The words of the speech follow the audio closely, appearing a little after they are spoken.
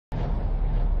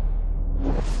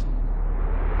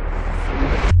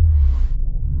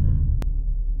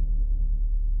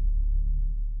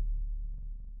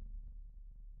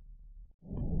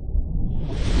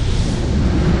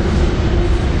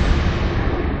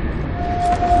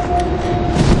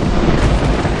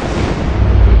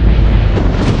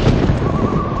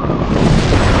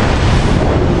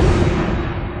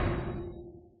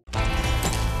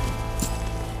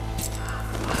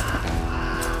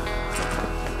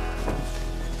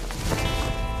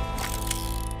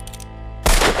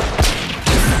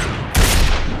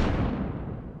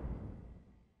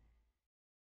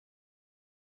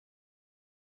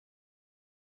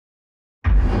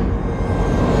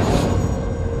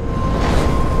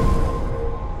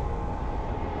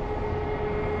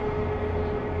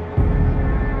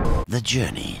the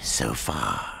journey so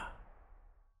far.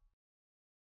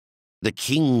 The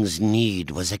king's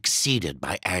need was exceeded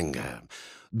by anger.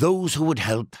 Those who would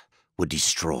help were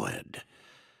destroyed.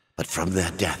 But from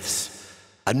their deaths,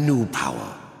 a new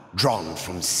power, drawn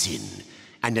from sin,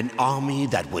 and an army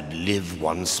that would live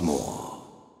once more.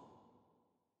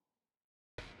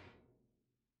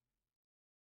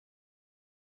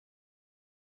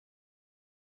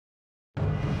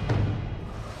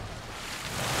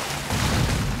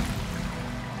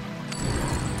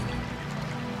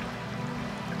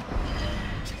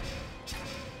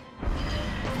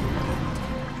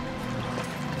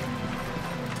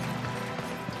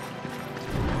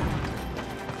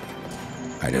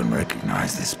 I don't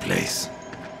recognize this place.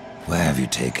 Where have you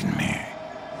taken me?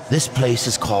 This place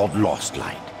is called Lost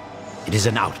Light. It is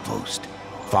an outpost,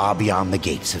 far beyond the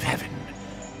gates of heaven.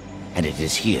 And it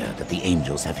is here that the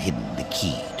angels have hidden the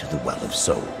key to the Well of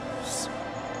Souls.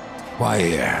 Why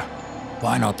here?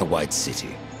 Why not the White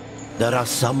City? There are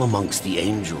some amongst the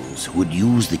angels who would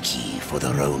use the key for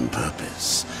their own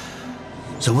purpose.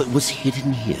 So it was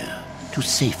hidden here to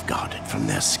safeguard it from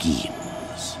their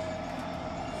schemes.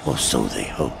 Or so they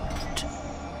hoped.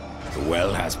 The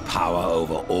well has power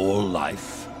over all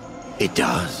life? It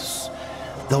does.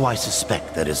 Though I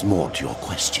suspect there is more to your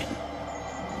question.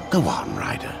 Go on,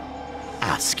 Ryder.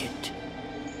 Ask it.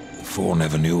 The Four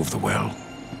never knew of the well.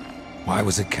 Why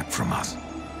was it kept from us?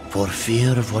 For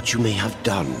fear of what you may have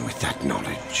done with that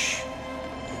knowledge.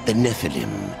 The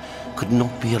Nephilim could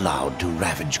not be allowed to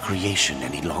ravage creation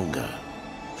any longer.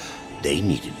 They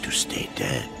needed to stay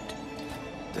dead.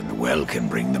 Then the well can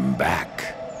bring them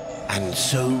back. And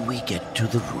so we get to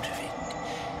the root of it.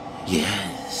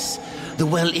 Yes, the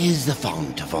well is the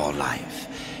fount of all life.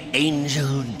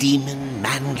 Angel, demon,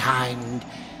 mankind,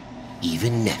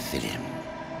 even Nephilim.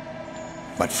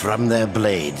 But from their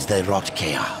blades they wrought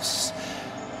chaos.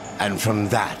 And from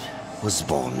that was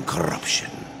born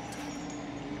corruption.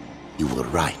 You were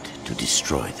right to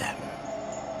destroy them.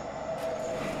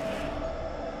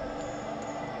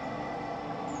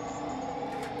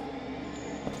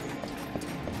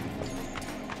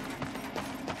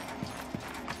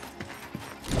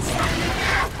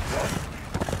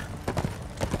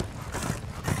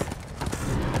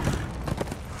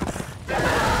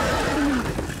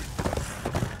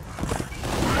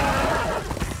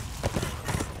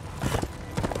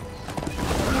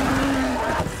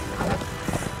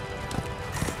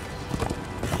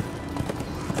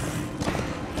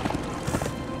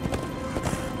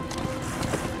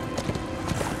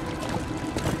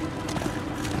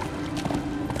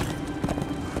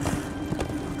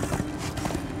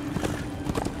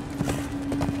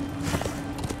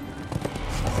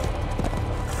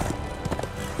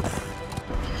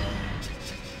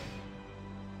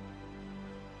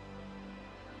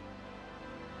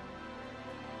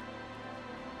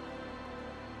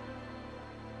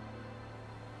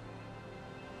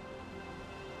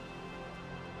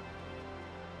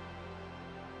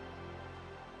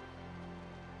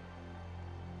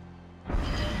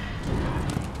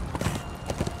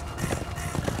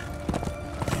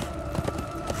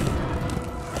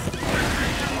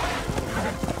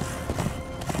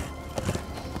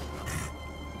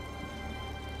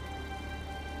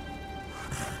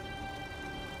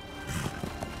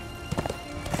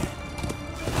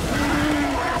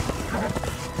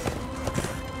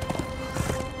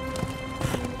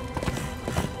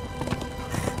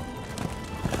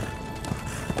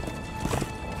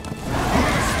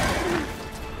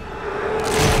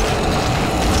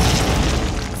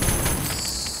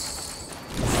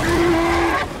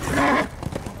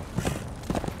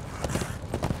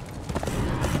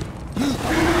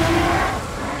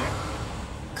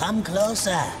 Come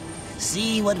closer.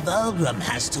 See what Vulgrim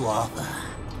has to offer.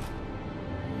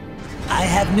 I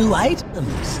have new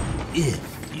items,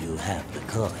 if you have the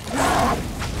coin.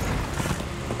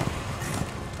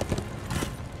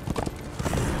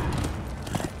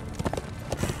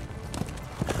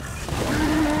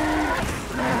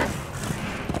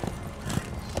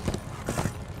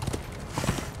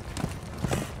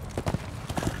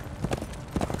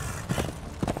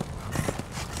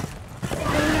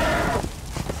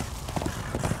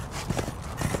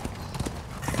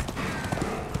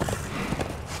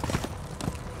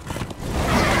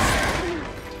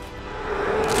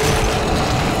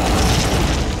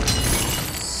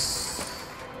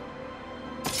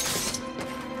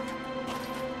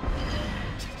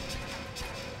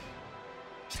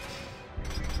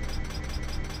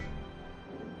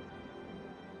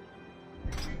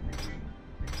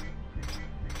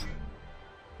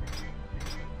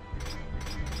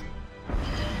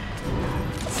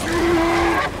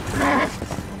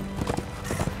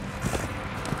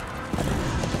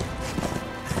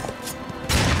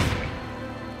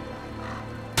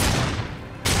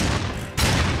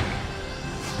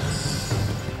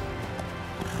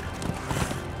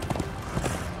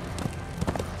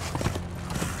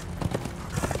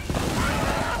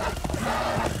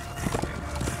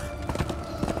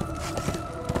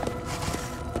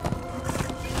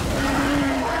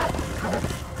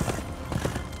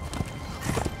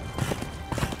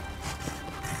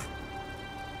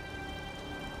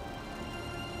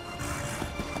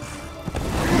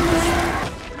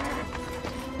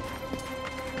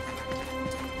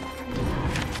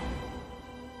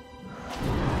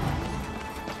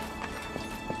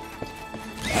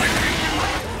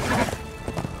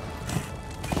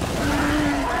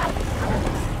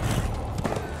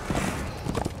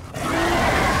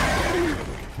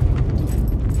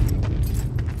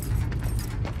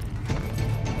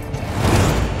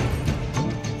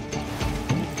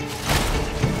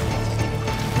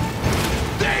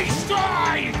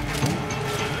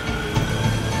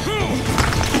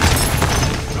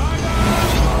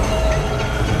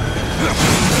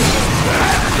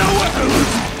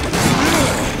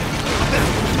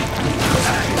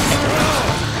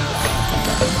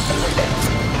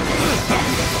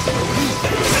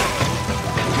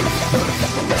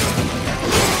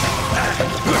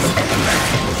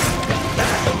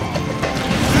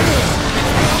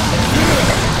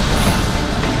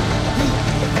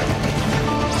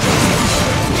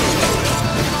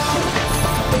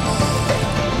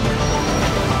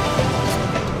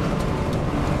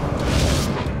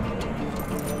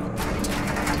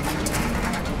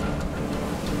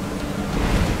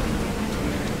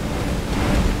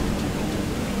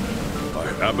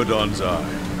 Abaddon's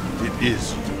eye. It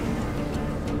is you.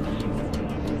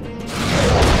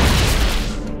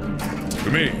 To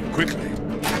me, quickly.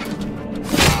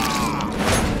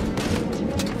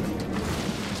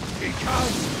 He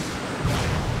comes.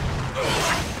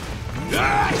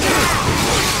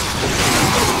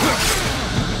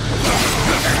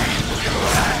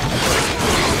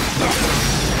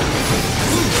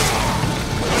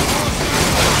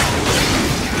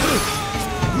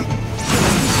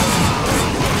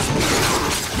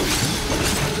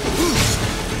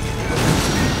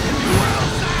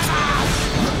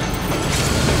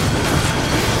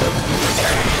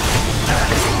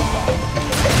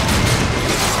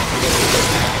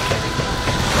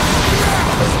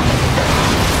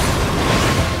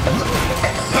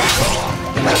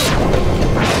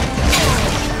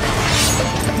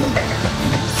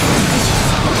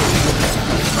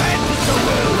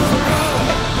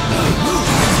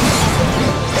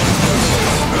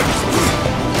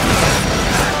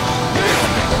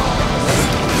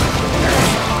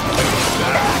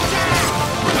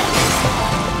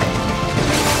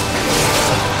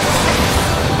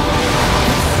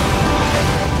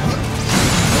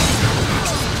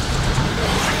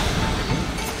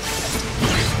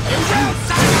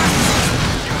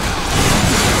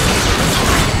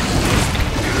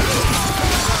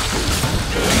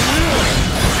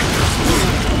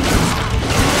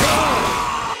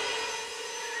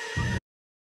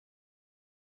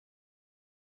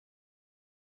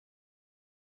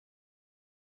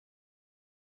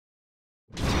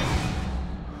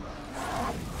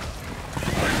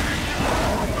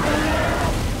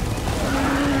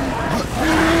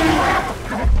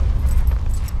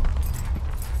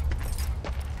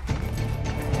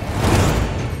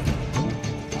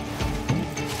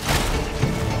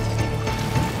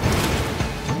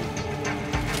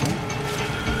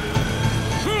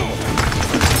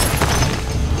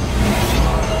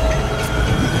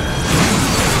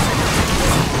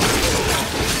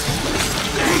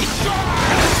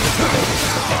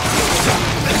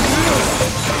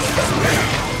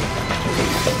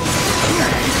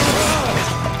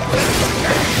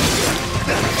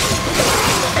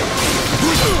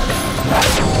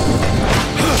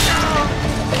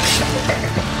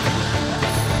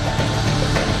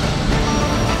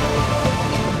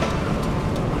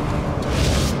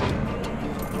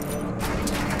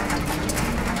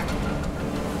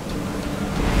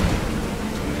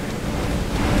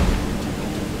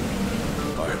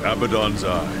 Abaddon's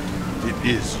eye. It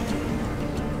is you.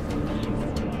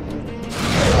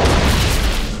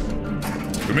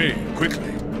 To me, quickly.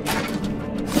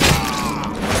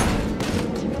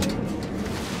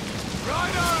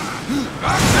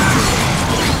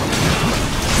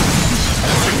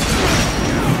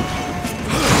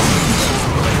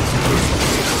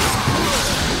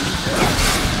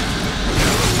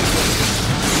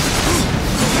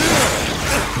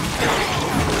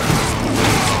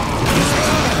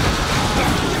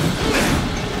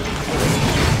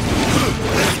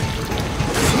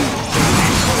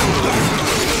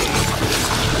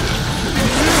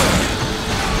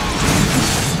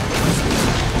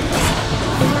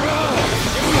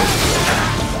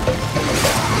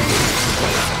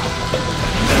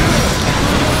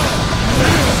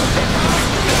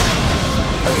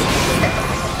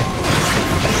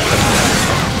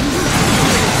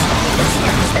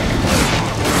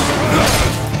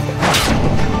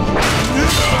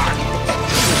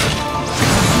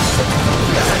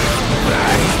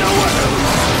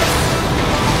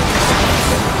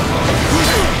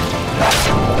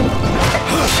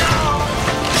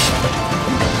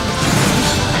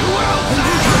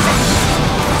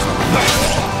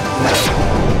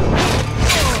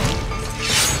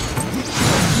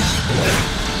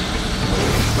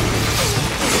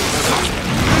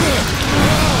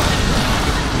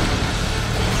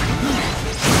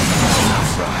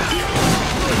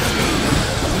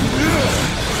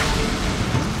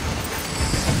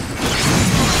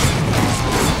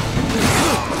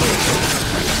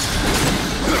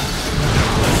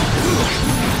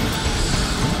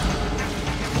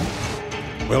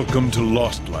 Welcome to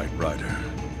Lost Light, Rider.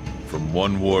 From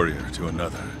one warrior to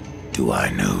another. Do I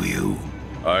know you?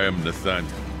 I am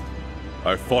Nathaniel.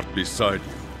 I fought beside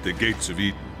you at the gates of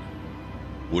Eden.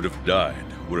 Would have died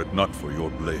were it not for your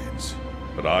blades.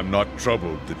 But I'm not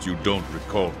troubled that you don't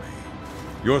recall me.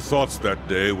 Your thoughts that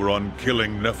day were on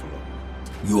killing Nephilim.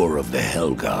 You're of the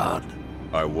Hellguard.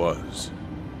 I was.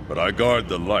 But I guard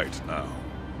the light now.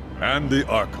 And the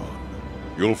Archon.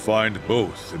 You'll find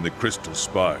both in the Crystal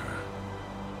Spire.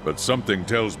 But something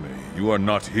tells me you are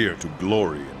not here to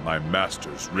glory in my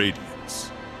master's radiance.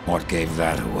 What gave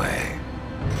that away?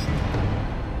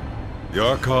 The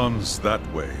Archon's that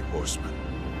way, Horseman.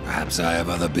 Perhaps I have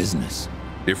other business.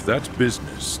 If that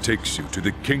business takes you to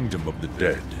the kingdom of the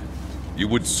dead, you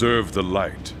would serve the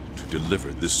light to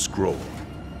deliver this scroll.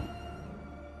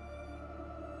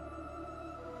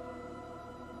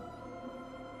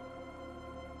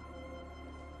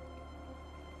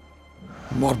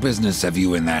 What business have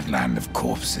you in that land of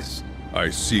corpses? I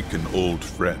seek an old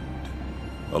friend,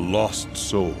 a lost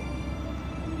soul.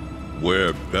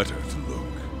 Where better to look?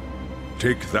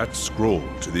 Take that scroll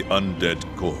to the undead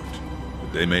court,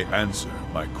 that they may answer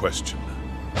my question.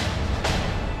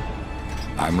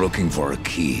 I'm looking for a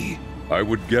key. I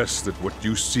would guess that what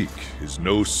you seek is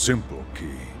no simple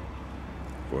key.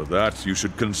 For that, you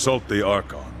should consult the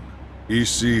Archon. He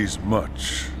sees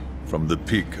much from the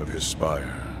peak of his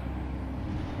spire.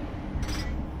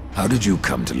 How did you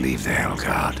come to leave the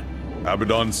Hellguard?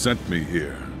 Abaddon sent me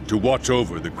here to watch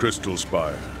over the Crystal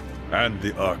Spire and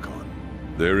the Archon.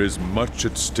 There is much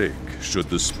at stake should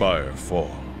the spire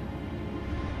fall.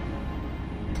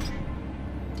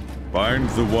 Find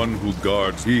the one who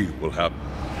guards, he will have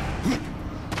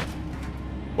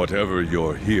whatever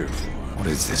you're here for. What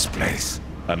is this place?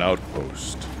 An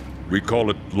outpost. We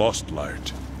call it Lost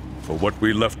Light, for what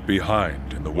we left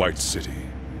behind in the White City.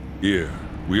 Here,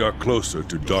 we are closer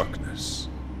to darkness.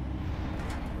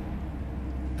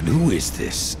 And who is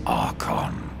this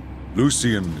Archon?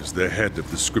 Lucian is the head of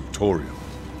the Scriptorium.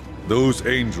 Those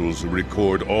angels who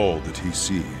record all that he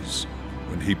sees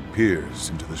when he peers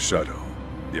into the shadow.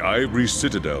 The Ivory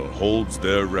Citadel holds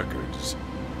their records,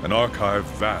 an archive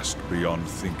vast beyond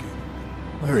thinking.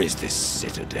 Where is this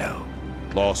citadel?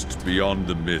 Lost beyond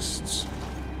the mists.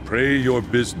 Pray your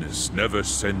business never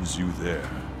sends you there.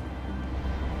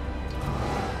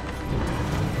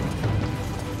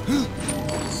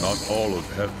 Not all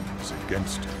of heaven is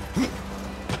against him.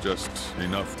 Just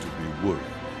enough to be worried.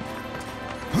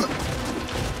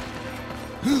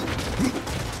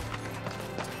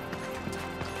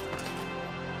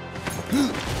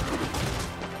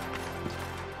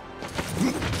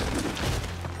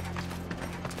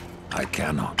 I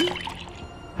cannot.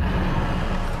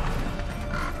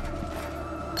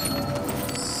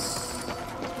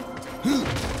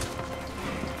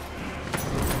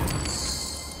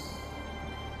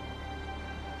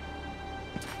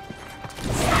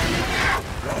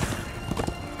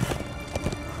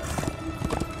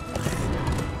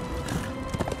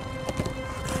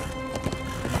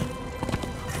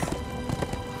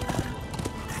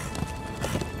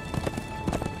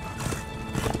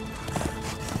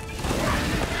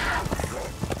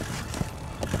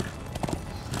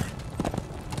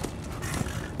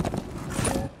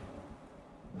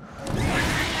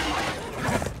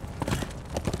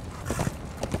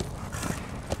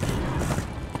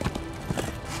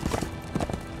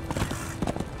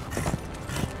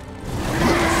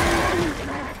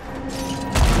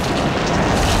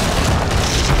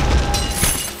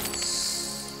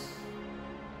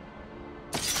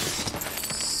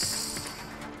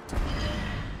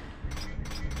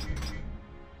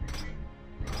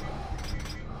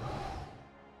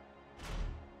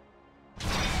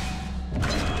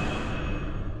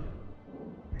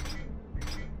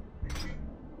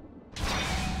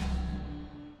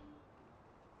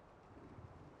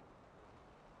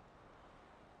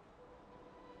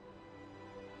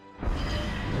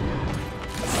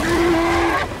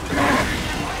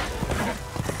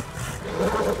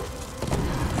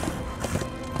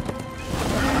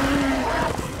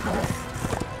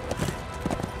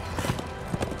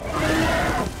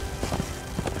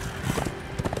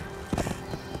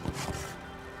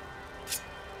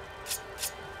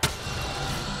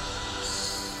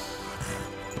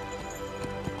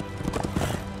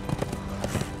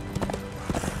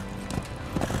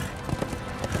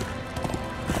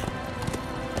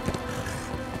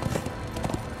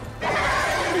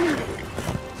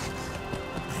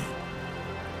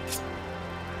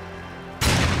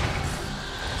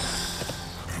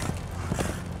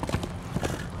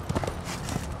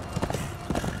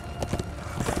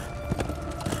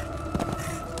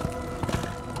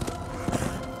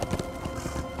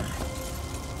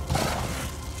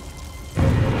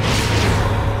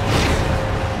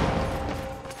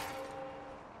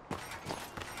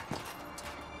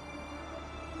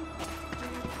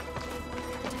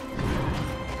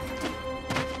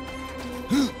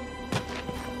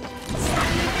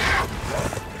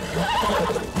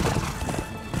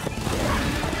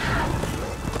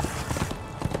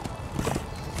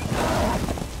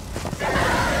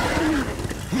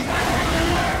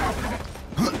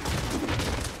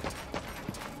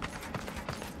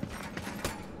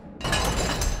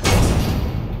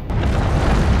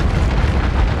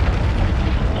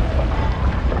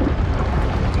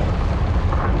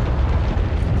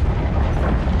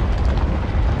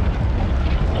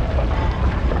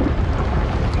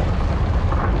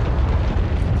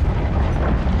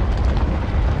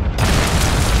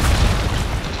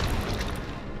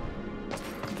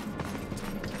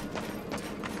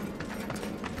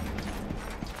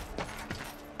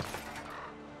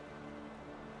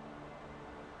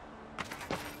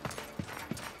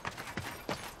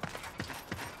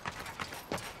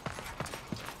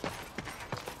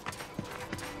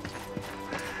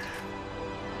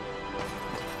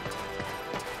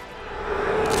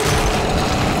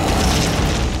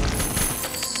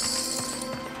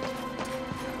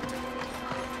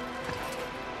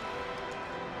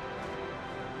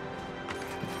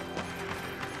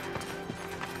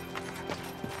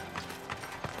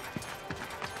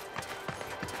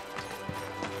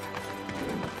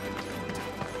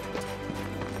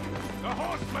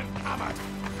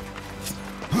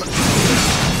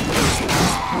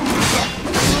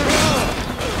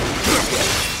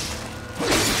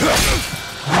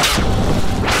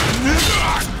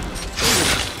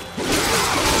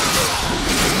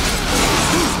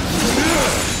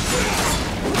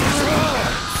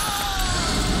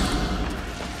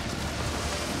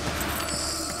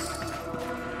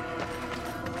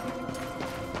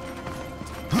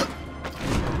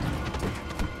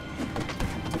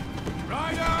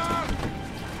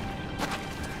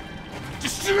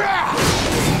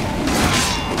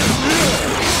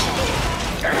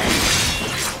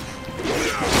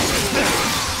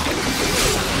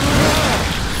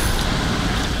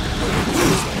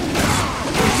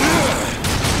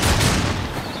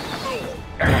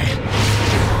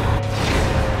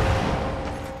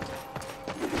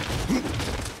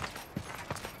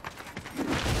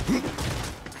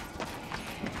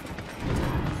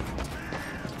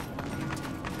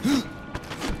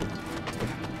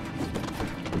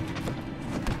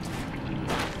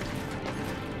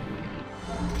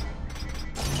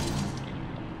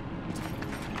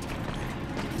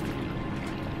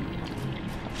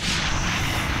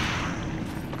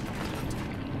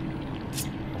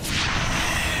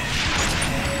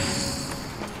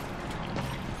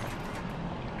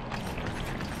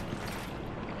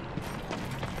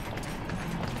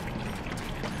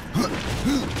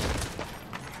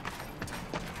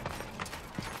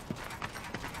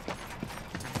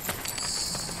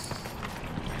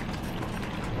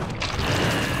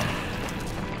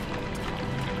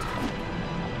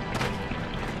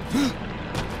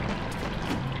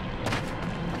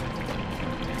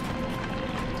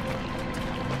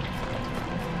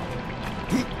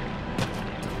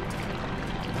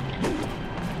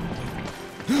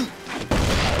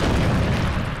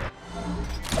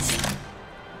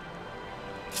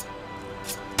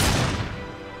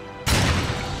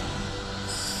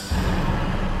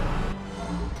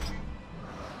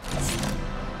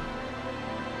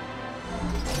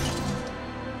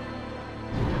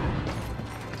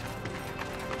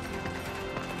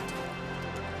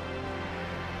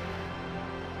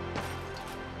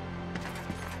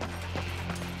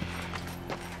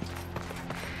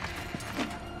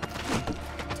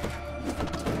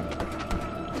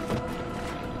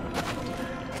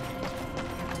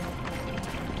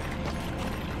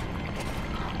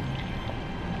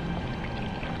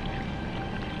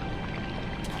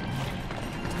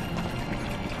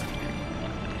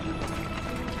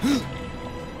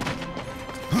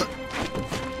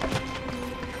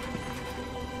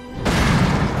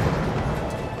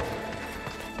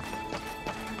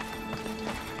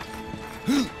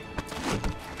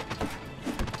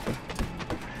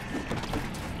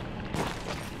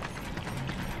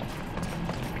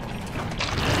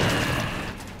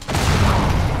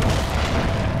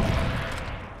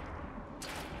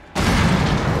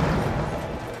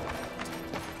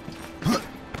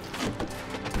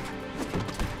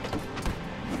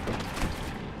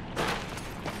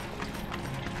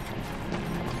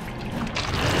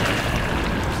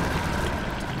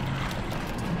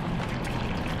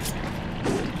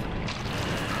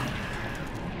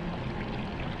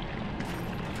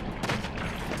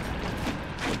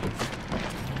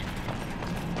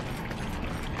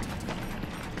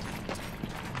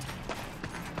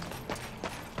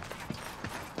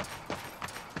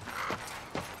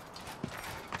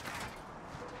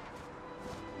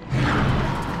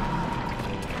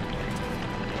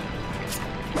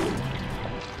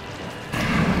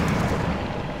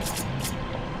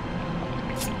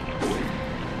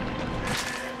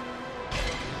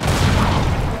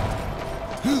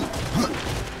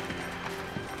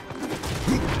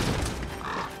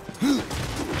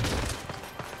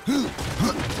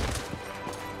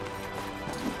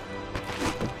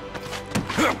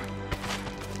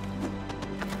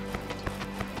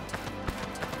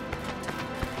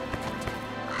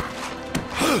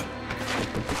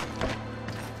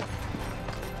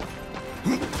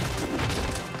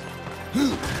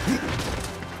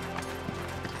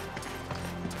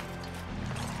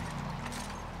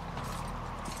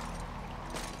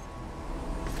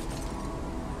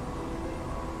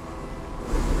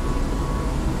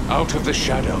 Out of the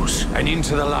shadows and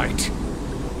into the light.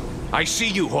 I see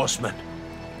you, horseman.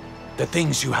 The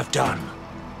things you have done.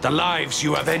 The lives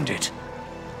you have ended.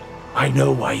 I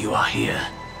know why you are here.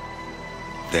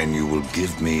 Then you will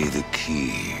give me the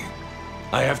key.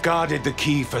 I have guarded the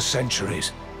key for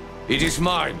centuries. It is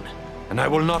mine, and I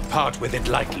will not part with it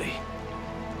lightly.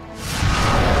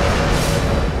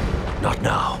 Not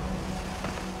now.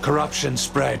 Corruption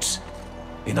spreads.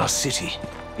 In our city,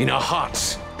 in our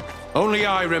hearts. Only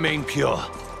I remain pure,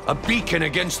 a beacon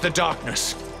against the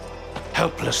darkness.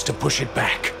 Helpless to push it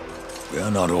back. We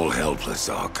are not all helpless,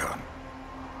 Archon.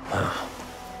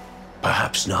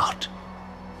 Perhaps not.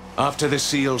 After the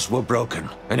seals were broken,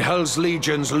 and Hell's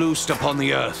legions loosed upon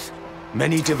the earth,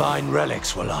 many divine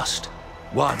relics were lost.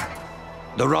 One,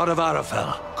 the Rod of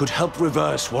Arafel, could help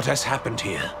reverse what has happened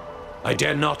here. I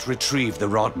dare not retrieve the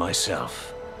rod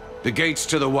myself. The gates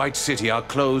to the White City are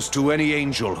closed to any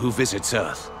angel who visits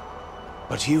Earth.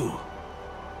 But you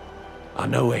are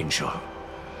no angel.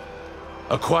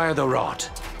 Acquire the rod,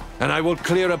 and I will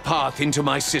clear a path into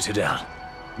my citadel.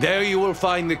 There you will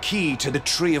find the key to the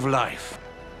Tree of Life.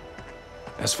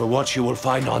 As for what you will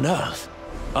find on Earth,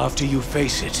 after you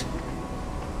face it,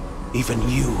 even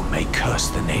you may curse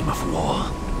the name of war.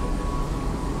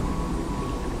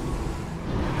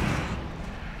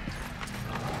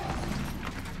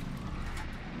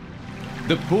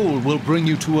 The pool will bring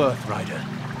you to Earth, Rider.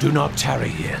 Do not tarry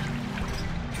here.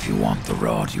 If you want the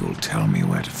rod, you'll tell me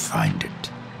where to find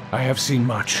it. I have seen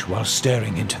much while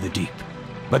staring into the deep,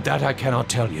 but that I cannot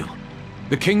tell you.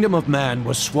 The kingdom of man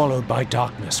was swallowed by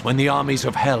darkness when the armies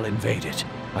of hell invaded.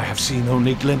 I have seen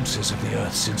only glimpses of the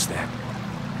Earth since then,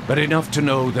 but enough to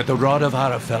know that the Rod of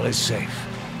Arafel is safe,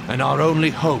 and our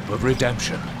only hope of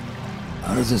redemption.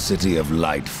 How does the City of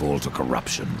Light fall to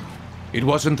corruption? It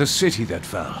wasn't the city that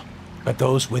fell, but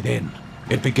those within.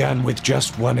 It began with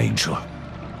just one angel,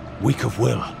 weak of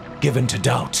will, given to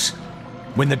doubts.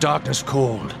 When the darkness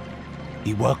called,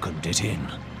 he welcomed it in.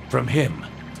 From him,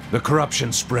 the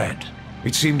corruption spread.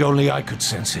 It seemed only I could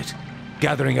sense it,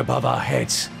 gathering above our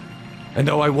heads. And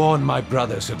though I warned my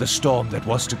brothers of the storm that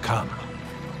was to come,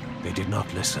 they did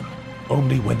not listen.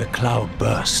 Only when the cloud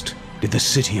burst did the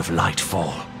City of Light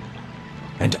fall.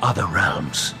 And other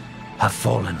realms have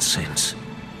fallen since.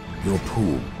 Your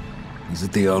pool, is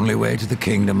it the only way to the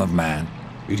kingdom of man?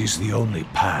 It is the only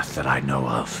path that I know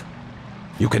of.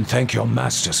 You can thank your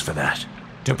masters for that.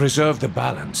 To preserve the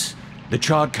balance, the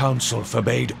Charred Council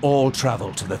forbade all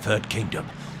travel to the Third Kingdom,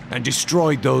 and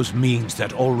destroyed those means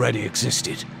that already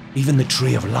existed. Even the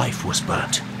Tree of Life was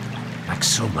burnt, like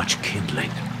so much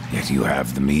kindling. Yet you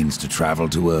have the means to travel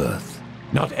to Earth.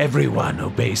 Not everyone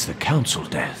obeys the Council,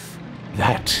 Death.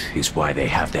 That is why they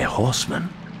have their horsemen.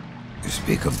 You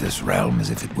speak of this realm as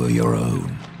if it were your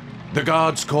own. The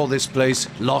guards call this place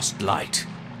Lost Light,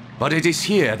 but it is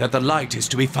here that the light is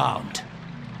to be found.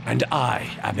 And I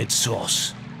am its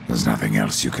source. There's nothing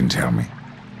else you can tell me?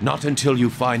 Not until you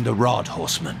find the Rod,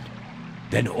 Horseman.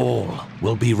 Then all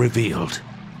will be revealed.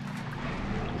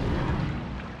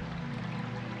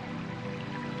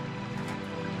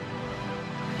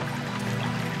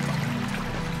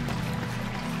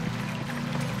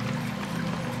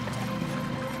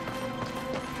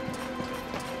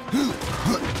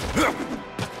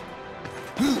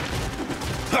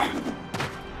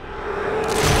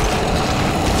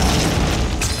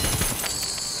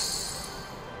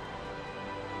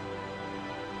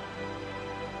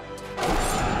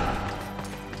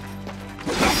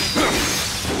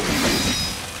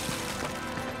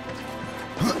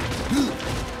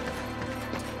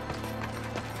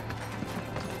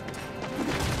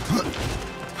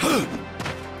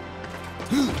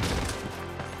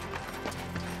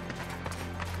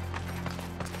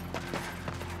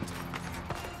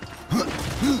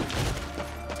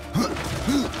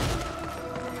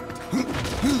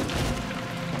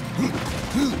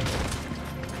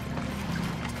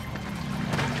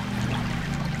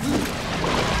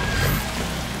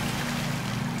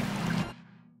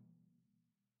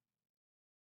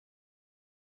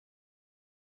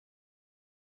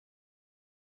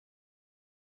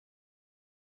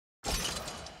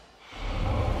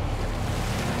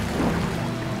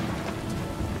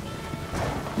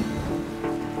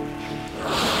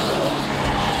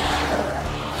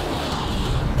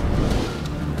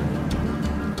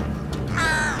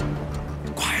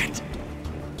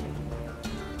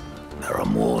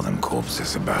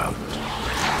 Corpses about.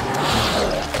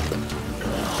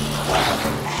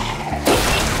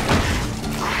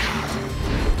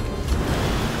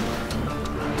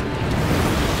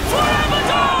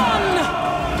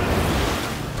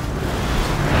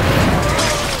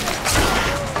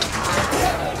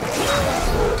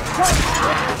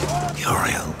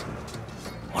 Uriel,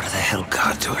 what are the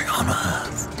Hellguard doing on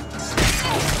Earth?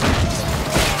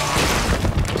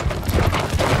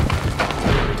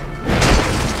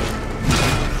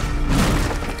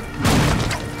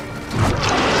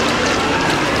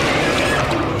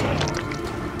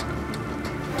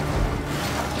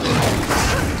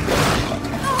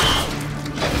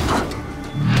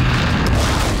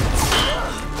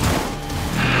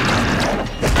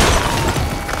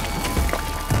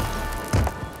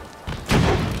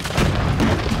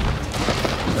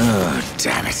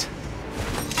 Damn it.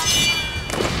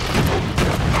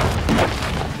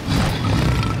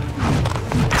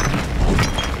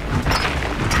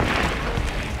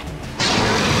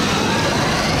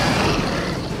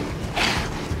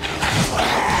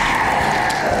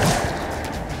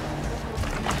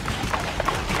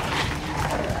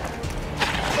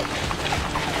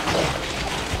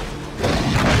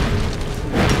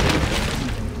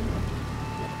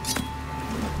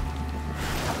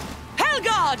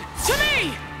 Helgard! To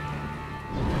me!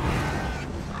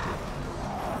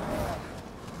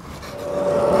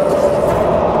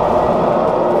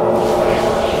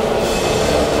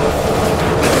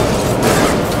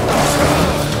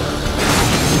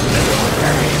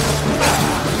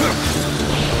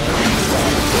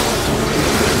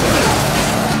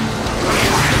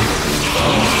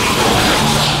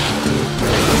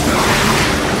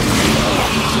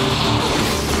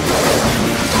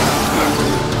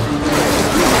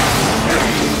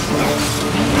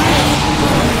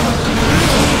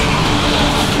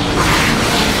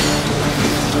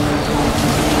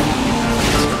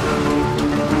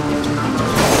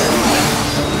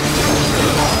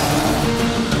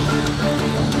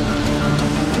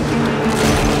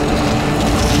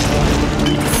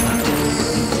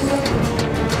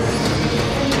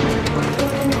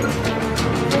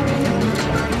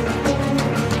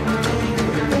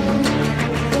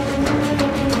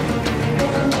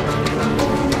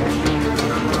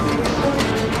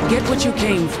 Get what you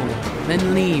came for,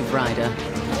 then leave, Ryder.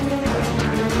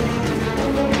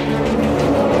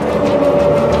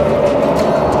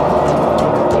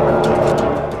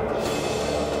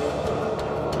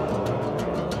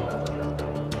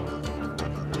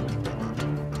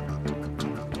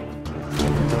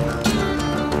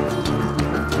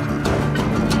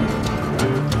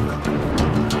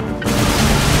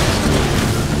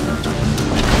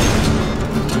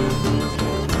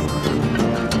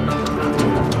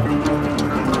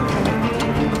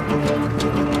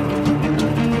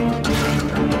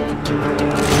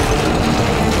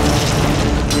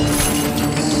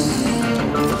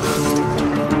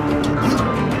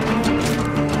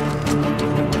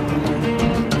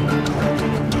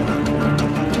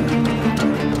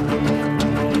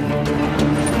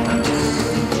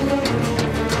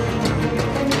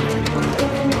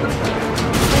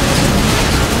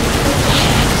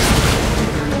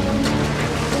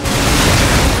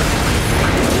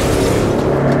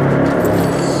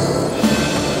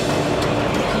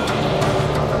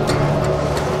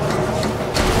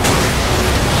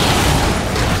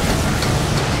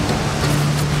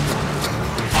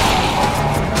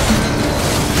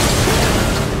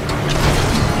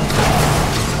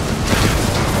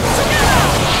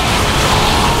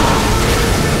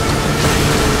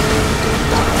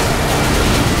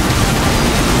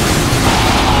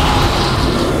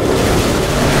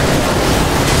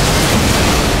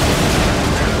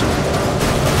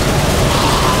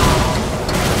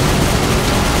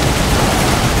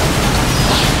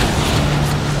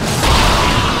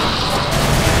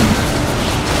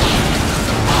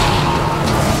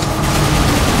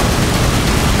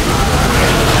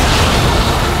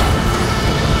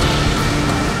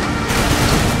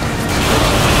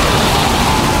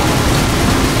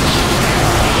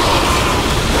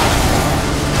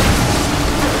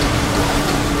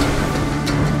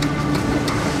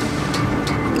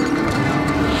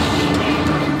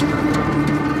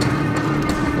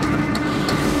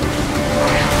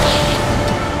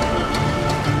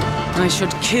 I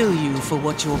should kill you for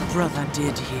what your brother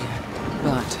did here.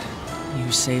 But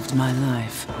you saved my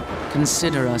life.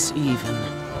 Consider us even.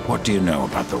 What do you know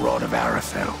about the Rod of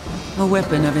Arafel? A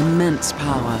weapon of immense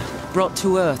power, brought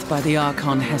to Earth by the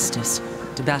Archon Hestus,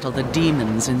 to battle the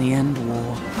demons in the End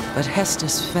War. But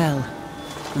Hestus fell,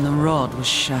 and the rod was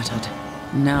shattered.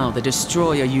 Now the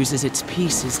Destroyer uses its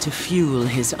pieces to fuel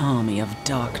his army of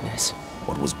darkness.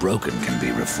 What was broken can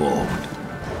be reformed.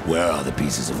 Where are the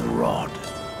pieces of the rod?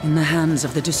 In the hands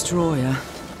of the Destroyer.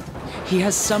 He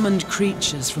has summoned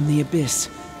creatures from the Abyss,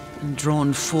 and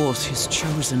drawn forth his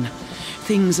chosen.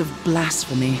 Things of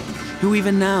blasphemy, who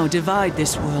even now divide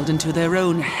this world into their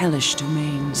own hellish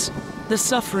domains. The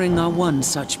Suffering are one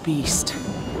such beast.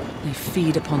 They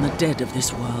feed upon the dead of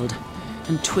this world,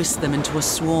 and twist them into a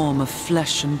swarm of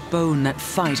flesh and bone that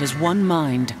fight as one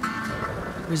mind.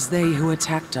 It was they who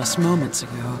attacked us moments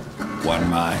ago. One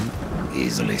mind,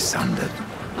 easily sundered.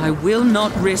 I will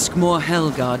not risk more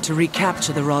Helgard to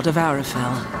recapture the Rod of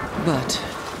Arafel. But,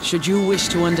 should you wish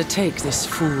to undertake this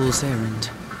fool's errand,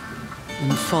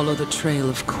 then follow the trail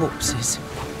of corpses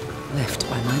left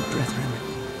by my brethren.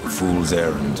 A fool's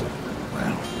errand?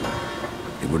 Well,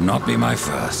 it would not be my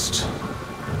first.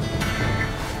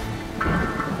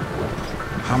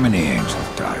 How many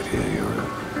angels died here,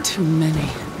 Yuru? Too many.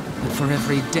 But for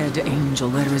every dead angel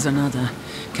there is another,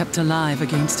 kept alive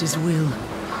against his will.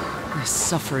 Their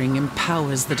suffering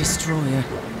empowers the Destroyer.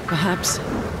 Perhaps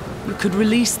you could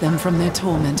release them from their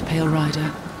torment, Pale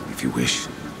Rider. If you wish.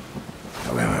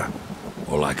 However,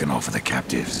 all I can offer the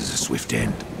captives is a swift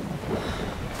end.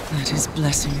 That is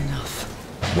blessing enough.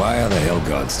 Why are the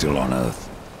Helguards still on Earth?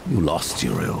 You lost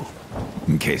your ill.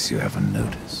 In case you haven't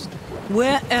noticed.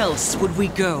 Where else would we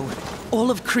go? All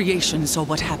of creation saw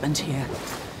what happened here.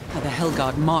 How the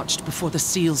Helguard marched before the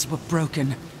seals were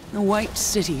broken. The White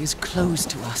City is closed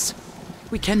to us.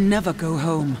 We can never go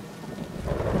home.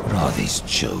 What are these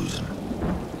chosen?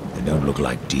 They don't look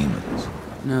like demons.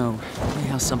 No, they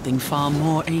are something far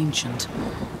more ancient.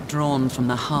 Drawn from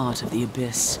the heart of the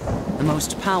Abyss. The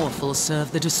most powerful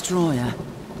serve the Destroyer,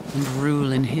 and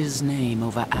rule in his name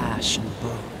over ash and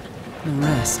bone. The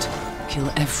rest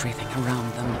kill everything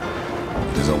around them.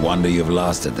 It is a wonder you've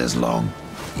lasted this long.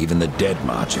 Even the dead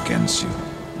march against you.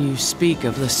 You speak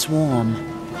of the Swarm.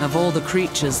 Of all the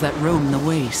creatures that roam the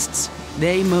wastes,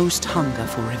 they most hunger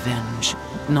for revenge.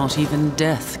 Not even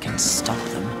death can stop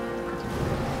them.